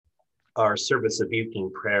Our service of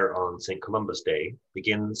evening prayer on St. Columba's Day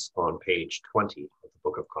begins on page 20 of the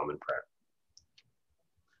Book of Common Prayer.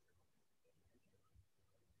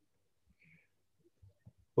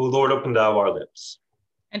 O Lord, open thou our lips,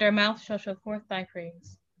 and our mouth shall show forth thy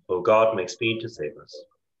praise. O God, make speed to save us.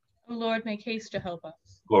 O Lord, make haste to help us.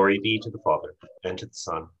 Glory be to the Father, and to the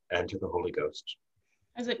Son, and to the Holy Ghost.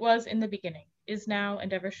 As it was in the beginning, is now,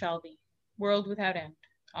 and ever shall be, world without end.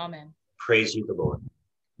 Amen. Praise ye the Lord.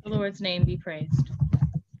 The Lord's name be praised.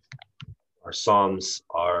 Our Psalms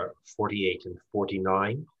are 48 and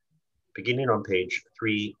 49, beginning on page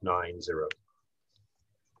 390.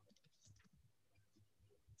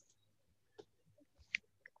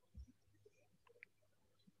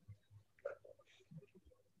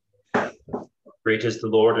 Great is the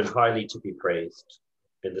Lord and highly to be praised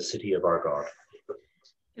in the city of our God.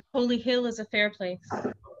 His holy hill is a fair place,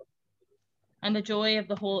 and the joy of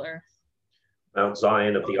the whole earth. Mount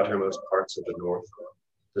Zion of the uttermost parts of the north,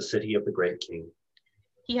 the city of the great King.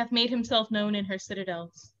 He hath made himself known in her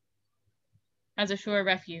citadels, as a sure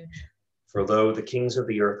refuge. For lo, the kings of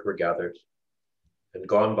the earth were gathered, and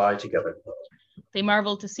gone by together. They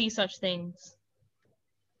marveled to see such things.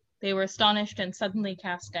 They were astonished and suddenly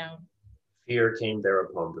cast down. Fear came there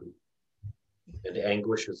upon them, and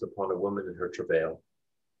anguish as upon a woman in her travail.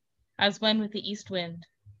 As when with the east wind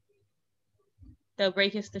thou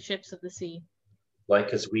breakest the ships of the sea.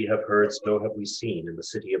 Like as we have heard, so have we seen in the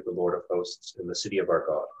city of the Lord of hosts, in the city of our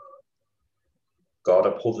God. God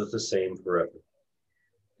upholdeth the same forever.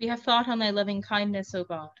 We have thought on thy loving kindness, O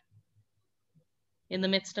God, in the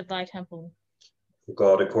midst of thy temple. For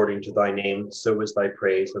God, according to thy name, so is thy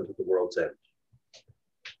praise unto the world's end.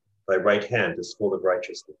 Thy right hand is full of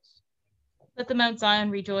righteousness. Let the Mount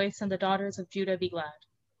Zion rejoice, and the daughters of Judah be glad,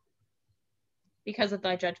 because of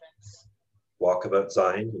thy judgments. Walk about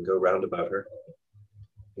Zion, and go round about her,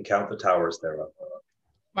 and count the towers thereof.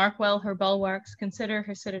 Mark well her bulwarks, consider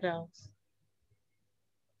her citadels,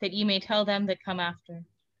 that ye may tell them that come after.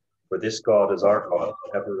 For this God is our God,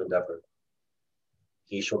 ever and ever.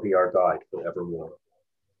 He shall be our guide for evermore.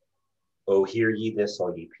 O hear ye this,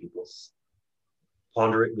 all ye peoples.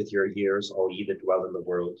 Ponder it with your ears, all ye that dwell in the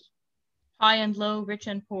world. High and low, rich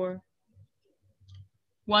and poor,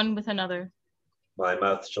 one with another. My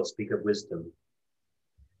mouth shall speak of wisdom,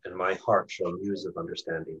 and my heart shall muse of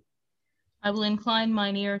understanding. I will incline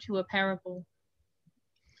mine ear to a parable,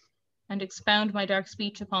 and expound my dark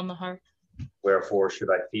speech upon the hearth. Wherefore should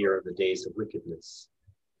I fear the days of wickedness,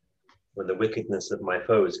 when the wickedness of my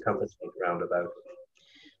foes compass me round about?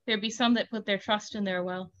 There be some that put their trust in their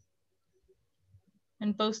wealth,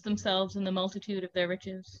 and boast themselves in the multitude of their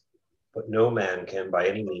riches. But no man can by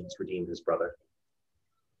any means redeem his brother,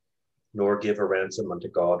 nor give a ransom unto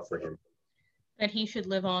God for him, that he should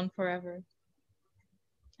live on forever,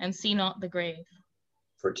 and see not the grave.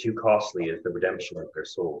 For too costly is the redemption of their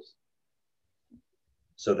souls,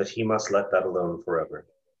 so that he must let that alone forever.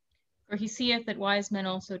 For he seeth that wise men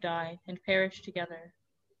also die, and perish together,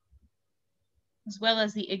 as well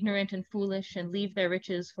as the ignorant and foolish, and leave their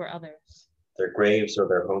riches for others. Their graves are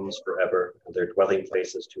their homes forever, and their dwelling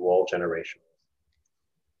places to all generations,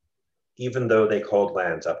 even though they called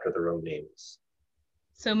lands after their own names.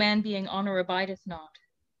 So man being honor abideth not.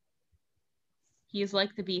 He is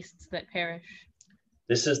like the beasts that perish.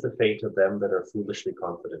 This is the fate of them that are foolishly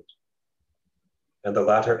confident, and the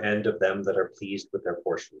latter end of them that are pleased with their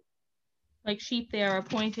portion. Like sheep they are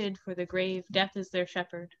appointed for the grave, death is their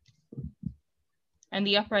shepherd, and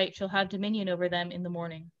the upright shall have dominion over them in the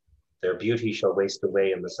morning. Their beauty shall waste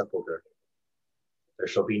away in the sepulchre. There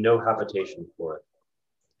shall be no habitation for it.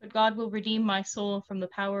 But God will redeem my soul from the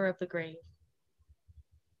power of the grave,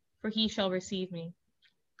 for he shall receive me.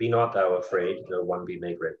 Be not thou afraid, though one be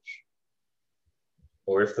made rich,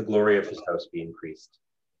 or if the glory of his house be increased.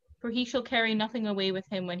 For he shall carry nothing away with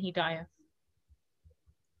him when he dieth,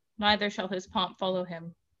 neither shall his pomp follow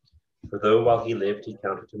him. For though while he lived he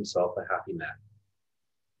counted himself a happy man,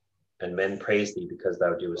 and men praise thee because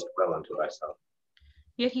thou doest well unto thyself.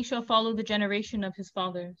 Yet he shall follow the generation of his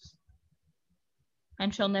fathers,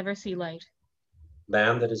 and shall never see light.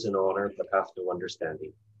 Man that is in honor but hath no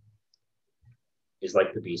understanding is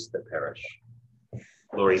like the beasts that perish.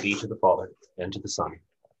 Glory be to the Father, and to the Son,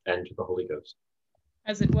 and to the Holy Ghost.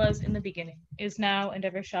 As it was in the beginning, is now, and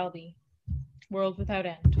ever shall be, world without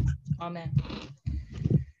end. Amen.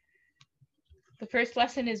 The first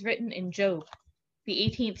lesson is written in Job, the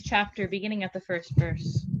 18th chapter, beginning at the first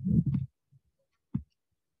verse.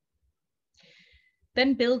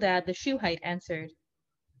 Then Bildad the Shuhite answered,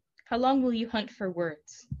 How long will you hunt for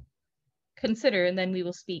words? Consider, and then we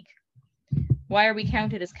will speak. Why are we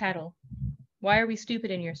counted as cattle? Why are we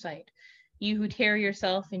stupid in your sight? You who tear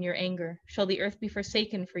yourself in your anger, shall the earth be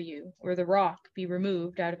forsaken for you, or the rock be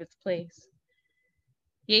removed out of its place?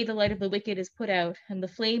 Yea, the light of the wicked is put out, and the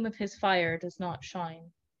flame of his fire does not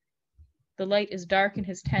shine. The light is dark in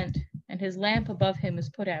his tent, and his lamp above him is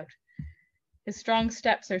put out. His strong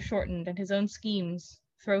steps are shortened, and his own schemes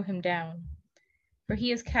throw him down. For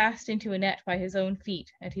he is cast into a net by his own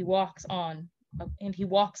feet, and he walks on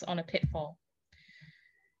a pitfall.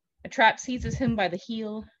 A trap seizes him by the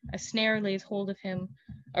heel, a snare lays hold of him,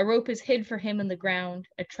 a rope is hid for him in the ground,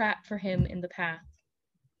 a trap for him in the path.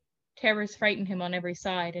 Terrors frighten him on every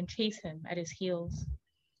side and chase him at his heels.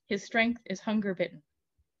 His strength is hunger-bitten,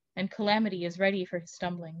 and calamity is ready for his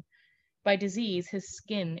stumbling. By disease his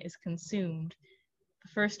skin is consumed.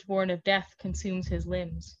 The firstborn of death consumes his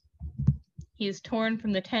limbs. He is torn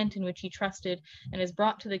from the tent in which he trusted and is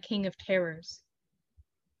brought to the king of terrors.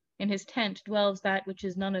 In his tent dwells that which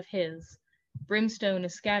is none of his. Brimstone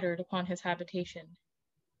is scattered upon his habitation.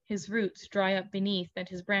 His roots dry up beneath, and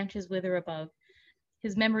his branches wither above.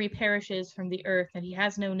 His memory perishes from the earth, and he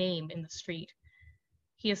has no name in the street.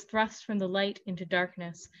 He is thrust from the light into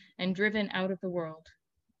darkness and driven out of the world.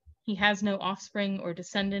 He has no offspring or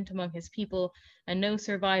descendant among his people, and no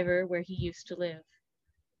survivor where he used to live.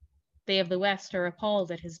 They of the west are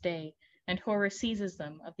appalled at his day, and horror seizes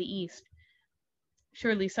them of the east.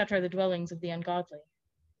 Surely such are the dwellings of the ungodly.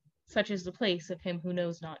 Such is the place of him who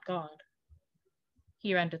knows not God.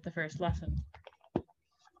 Here endeth the first lesson.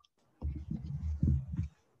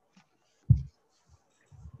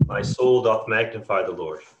 My soul doth magnify the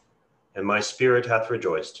Lord, and my spirit hath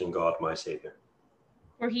rejoiced in God my Saviour.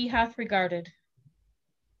 For he hath regarded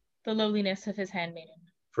the lowliness of his handmaiden.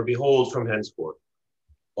 For behold, from henceforth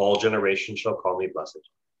all generations shall call me blessed.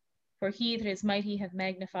 For he that is mighty hath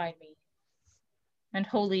magnified me, and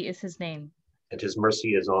holy is his name. And his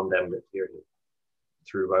mercy is on them that fear him,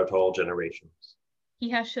 throughout all generations. He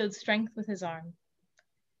hath showed strength with his arm.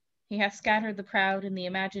 He hath scattered the proud in the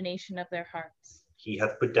imagination of their hearts. He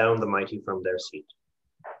hath put down the mighty from their seat,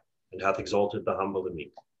 and hath exalted the humble and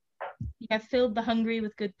meek. He hath filled the hungry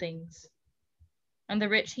with good things, and the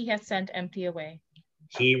rich he hath sent empty away.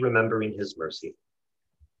 He, remembering his mercy,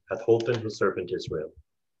 hath holpen his servant Israel,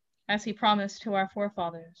 as he promised to our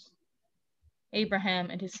forefathers,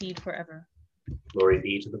 Abraham and his seed forever. Glory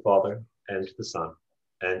be to the Father, and to the Son,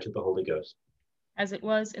 and to the Holy Ghost. As it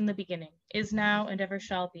was in the beginning, is now, and ever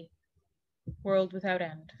shall be, world without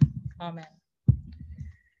end. Amen.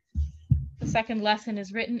 The second lesson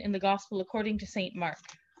is written in the Gospel according to St. Mark,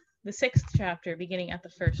 the 6th chapter, beginning at the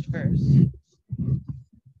 1st verse.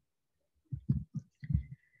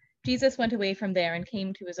 Jesus went away from there and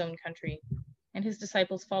came to his own country, and his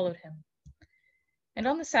disciples followed him. And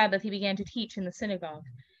on the Sabbath he began to teach in the synagogue,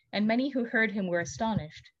 and many who heard him were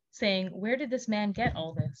astonished, saying, "Where did this man get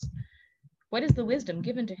all this? What is the wisdom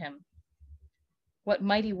given to him? What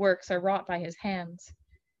mighty works are wrought by his hands?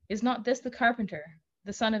 Is not this the carpenter,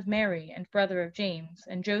 the son of Mary, and brother of James,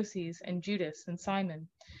 and Joses, and Judas, and Simon?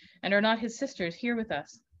 And are not his sisters here with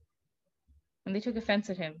us?" And they took offense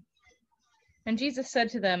at him. And Jesus said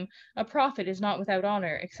to them, "A prophet is not without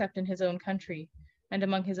honor except in his own country, and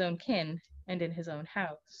among his own kin, and in his own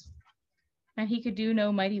house." And he could do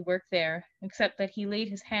no mighty work there, except that he laid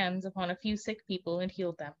his hands upon a few sick people and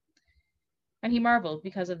healed them. And he marveled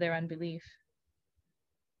because of their unbelief.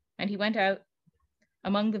 And he went out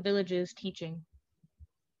among the villages teaching.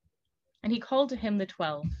 And he called to him the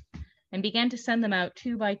 12, and began to send them out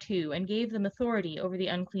 2 by 2, and gave them authority over the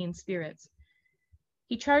unclean spirits.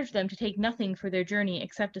 He charged them to take nothing for their journey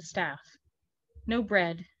except a staff, no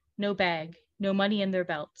bread, no bag, no money in their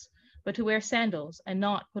belts, but to wear sandals and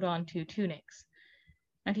not put on 2 tunics.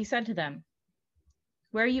 And he said to them,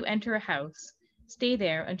 "Where you enter a house, stay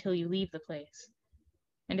there until you leave the place.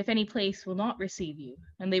 And if any place will not receive you,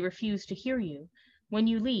 and they refuse to hear you, when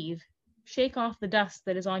you leave, shake off the dust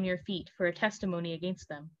that is on your feet for a testimony against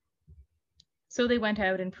them." So they went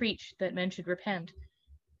out and preached that men should repent.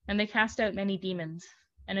 And they cast out many demons,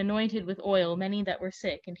 and anointed with oil many that were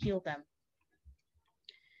sick, and healed them.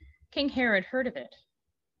 King Herod heard of it,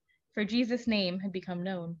 for Jesus' name had become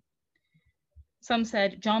known. Some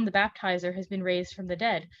said, "John the Baptizer has been raised from the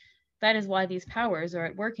dead. That is why these powers are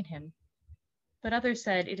at work in him." But others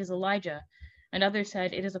said, "It is Elijah," and others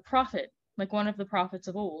said, "It is a prophet, like one of the prophets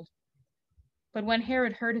of old." But when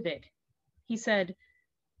Herod heard of it, he said,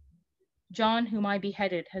 "John, whom I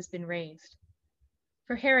beheaded, has been raised."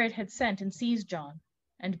 For Herod had sent and seized John,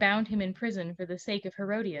 and bound him in prison for the sake of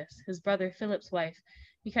Herodias, his brother Philip's wife,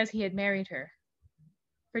 because he had married her.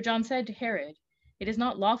 For John said to Herod, "It is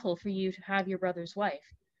not lawful for you to have your brother's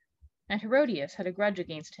wife." And Herodias had a grudge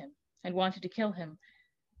against him, and wanted to kill him,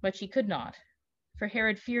 but she could not, for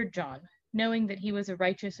Herod feared John, knowing that he was a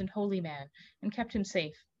righteous and holy man, and kept him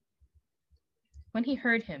safe. When he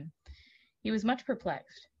heard him, he was much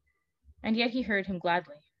perplexed, and yet he heard him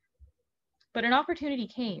gladly. But an opportunity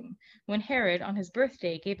came when Herod on his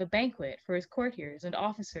birthday gave a banquet for his courtiers and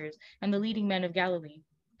officers and the leading men of Galilee.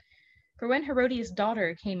 For when Herodias'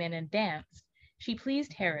 daughter came in and danced, she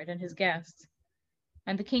pleased Herod and his guests.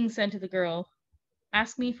 And the king said to the girl,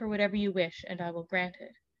 "Ask me for whatever you wish, and I will grant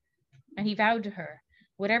it." And he vowed to her,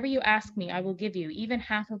 "Whatever you ask me, I will give you, even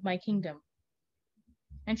half of my kingdom."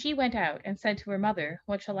 And she went out and said to her mother,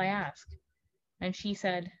 "What shall I ask?" And she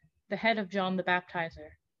said, "The head of John the Baptizer."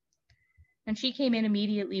 And she came in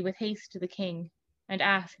immediately with haste to the king, and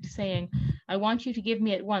asked, saying, "I want you to give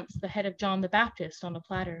me at once the head of John the Baptist on a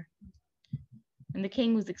platter." And the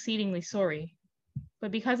king was exceedingly sorry,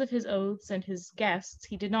 but because of his oaths and his guests,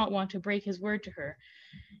 he did not want to break his word to her.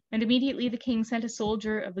 And immediately the king sent a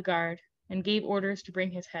soldier of the guard, and gave orders to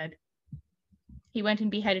bring his head. He went and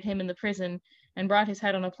beheaded him in the prison, and brought his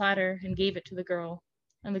head on a platter, and gave it to the girl,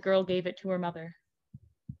 and the girl gave it to her mother.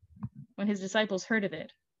 When his disciples heard of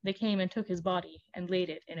it, they came and took his body, and laid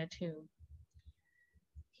it in a tomb.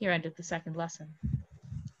 Here ended the second lesson.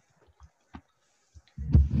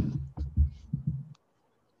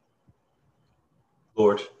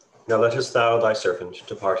 Lord, now lettest thou thy servant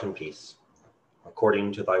depart in peace,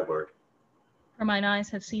 according to thy word. For mine eyes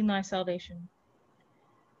have seen thy salvation,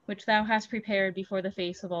 which thou hast prepared before the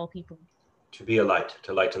face of all people, to be a light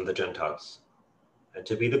to lighten the Gentiles, and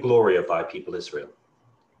to be the glory of thy people Israel.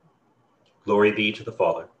 Glory be to the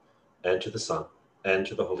Father, and to the Son, and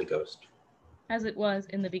to the Holy Ghost. as it was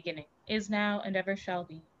in the beginning, is now, and ever shall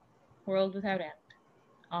be, world without end.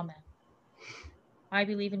 Amen. I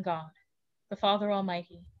believe in God, the Father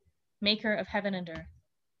Almighty, maker of heaven and earth,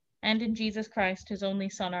 and in Jesus Christ, his only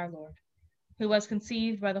Son, our Lord, who was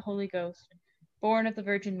conceived by the Holy Ghost, born of the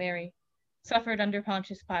Virgin Mary, suffered under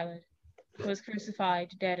Pontius Pilate, was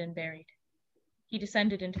crucified, dead, and buried. He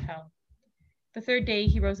descended into hell. The third day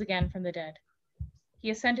he rose again from the dead. He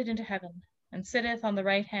ascended into heaven, and sitteth on the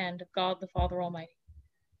right hand of God the Father Almighty.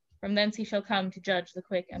 From thence he shall come to judge the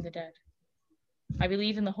quick and the dead. I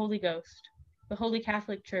believe in the Holy Ghost, the Holy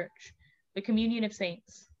Catholic Church, the communion of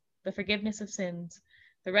saints, the forgiveness of sins,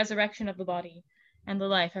 the resurrection of the body, and the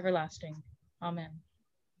life everlasting. Amen.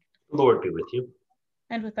 The Lord be with you.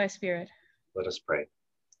 And with thy spirit. Let us pray.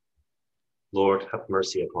 Lord, have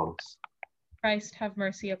mercy upon us. Christ, have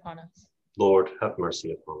mercy upon us. Lord, have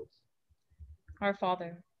mercy upon us. Our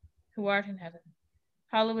Father, who art in heaven,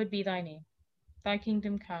 hallowed be thy name. Thy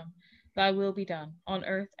kingdom come, thy will be done, on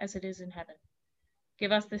earth as it is in heaven.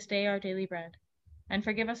 Give us this day our daily bread, and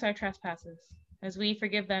forgive us our trespasses, as we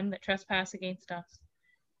forgive them that trespass against us.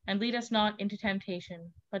 And lead us not into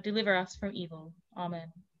temptation, but deliver us from evil.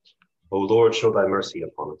 Amen. O Lord, show thy mercy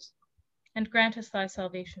upon us. And grant us thy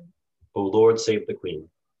salvation. O Lord, save the Queen.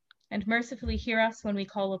 And mercifully hear us when we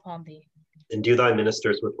call upon thee. Endue thy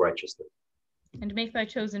ministers with righteousness. And make thy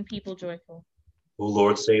chosen people joyful. O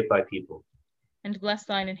Lord, save thy people. And bless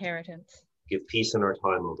thine inheritance. Give peace in our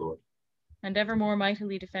time, O Lord. And evermore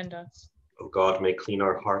mightily defend us. O God, make clean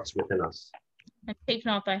our hearts within us. And take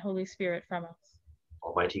not thy Holy Spirit from us.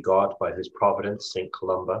 Almighty God, by whose providence St.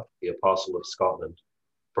 Columba, the Apostle of Scotland,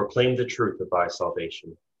 proclaimed the truth of thy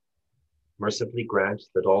salvation, mercifully grant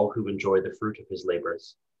that all who enjoy the fruit of his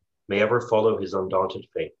labors may ever follow his undaunted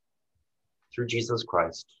faith. Through Jesus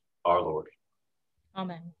Christ, our Lord.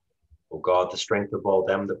 Amen. O God, the strength of all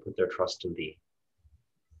them that put their trust in thee,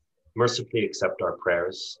 mercifully accept our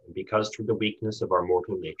prayers, and because through the weakness of our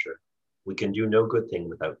mortal nature we can do no good thing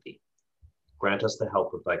without thee, grant us the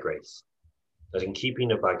help of thy grace, that in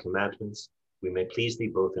keeping of thy commandments we may please thee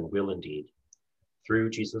both in will and deed, through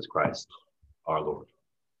Jesus Christ, our Lord.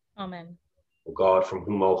 Amen. O God, from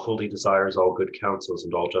whom all holy desires, all good counsels,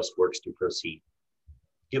 and all just works do proceed,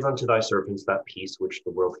 give unto thy servants that peace which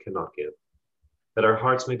the world cannot give, that our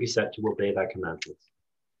hearts may be set to obey thy commandments,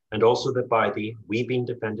 and also that by thee, we being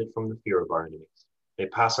defended from the fear of our enemies, may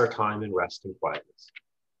pass our time in rest and quietness.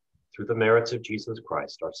 Through the merits of Jesus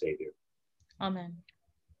Christ, our Savior. Amen.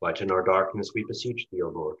 Lighten our darkness, we beseech thee, O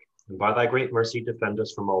Lord, and by thy great mercy defend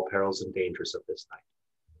us from all perils and dangers of this night.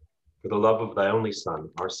 For the love of thy only Son,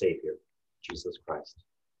 our Savior, Jesus Christ.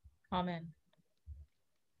 Amen.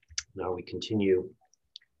 Now we continue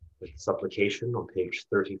with supplication on page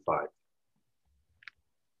 35.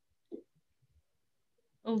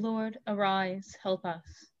 O Lord, arise, help us,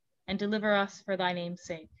 and deliver us for thy name's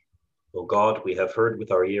sake. O God, we have heard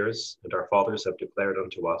with our ears, and our fathers have declared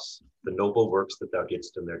unto us the noble works that thou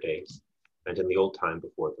didst in their days, and in the old time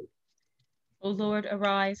before them. O Lord,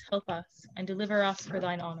 arise, help us, and deliver us for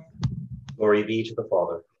thine honor. Glory be to the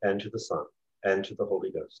Father, and to the Son, and to the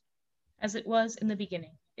Holy Ghost. As it was in the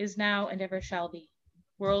beginning, is now, and ever shall be,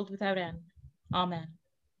 world without end. Amen.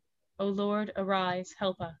 O Lord, arise,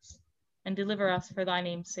 help us, and deliver us for thy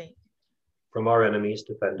name's sake. From our enemies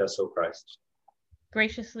defend us, O Christ.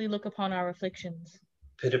 Graciously look upon our afflictions.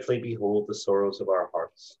 Pitifully behold the sorrows of our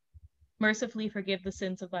hearts. Mercifully forgive the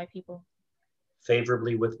sins of thy people.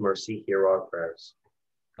 Favorably with mercy hear our prayers.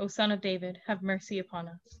 O Son of David, have mercy upon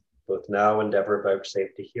us. Both now and ever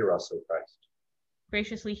vouchsafe to hear us, O Christ.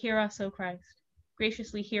 Graciously hear us, O Christ.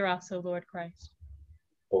 Graciously hear us, O Lord Christ.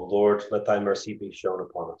 O Lord, let thy mercy be shown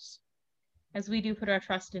upon us. As we do put our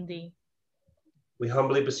trust in thee. We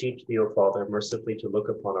humbly beseech thee, O Father, mercifully to look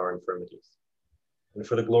upon our infirmities, and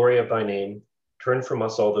for the glory of thy name, turn from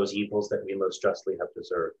us all those evils that we most justly have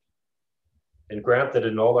deserved. And grant that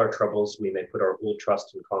in all our troubles we may put our whole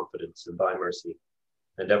trust and confidence in thy mercy,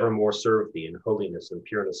 and evermore serve thee in holiness and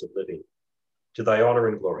pureness of living, to thy honor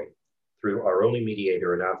and glory, through our only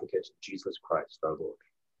mediator and advocate, Jesus Christ our Lord.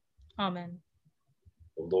 Amen.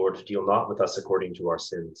 O Lord, deal not with us according to our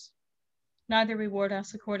sins. Neither reward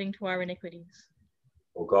us according to our iniquities.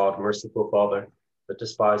 O God, merciful Father, that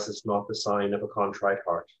despisest not the sign of a contrite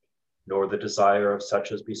heart, nor the desire of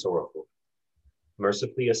such as be sorrowful,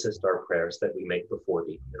 mercifully assist our prayers that we make before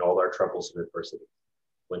thee in all our troubles and adversity,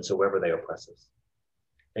 whensoever they oppress us.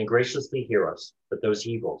 And graciously hear us, that those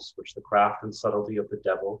evils which the craft and subtlety of the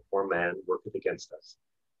devil or man worketh against us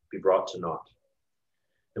be brought to naught.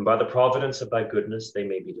 And by the providence of thy goodness they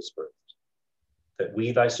may be dispersed. That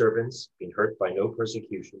we, thy servants, being hurt by no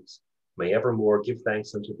persecutions, may evermore give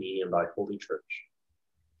thanks unto thee in thy holy church.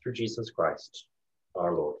 Through Jesus Christ,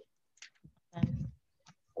 our Lord. Amen.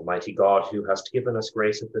 Almighty God, who hast given us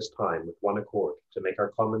grace at this time with one accord to make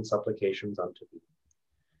our common supplications unto thee,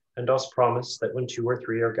 and dost promise that when 2 or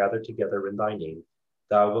 3 are gathered together in thy name,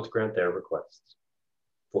 thou wilt grant their requests.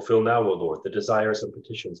 Fulfill now, O Lord, the desires and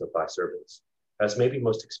petitions of thy servants, as may be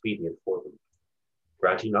most expedient for them,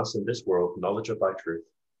 granting us in this world knowledge of thy truth,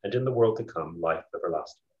 and in the world to come life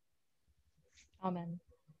everlasting. Amen.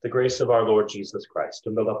 The grace of our Lord Jesus Christ,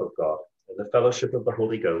 and the love of God, and the fellowship of the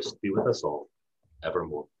Holy Ghost be with us all,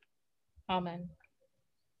 evermore. Amen.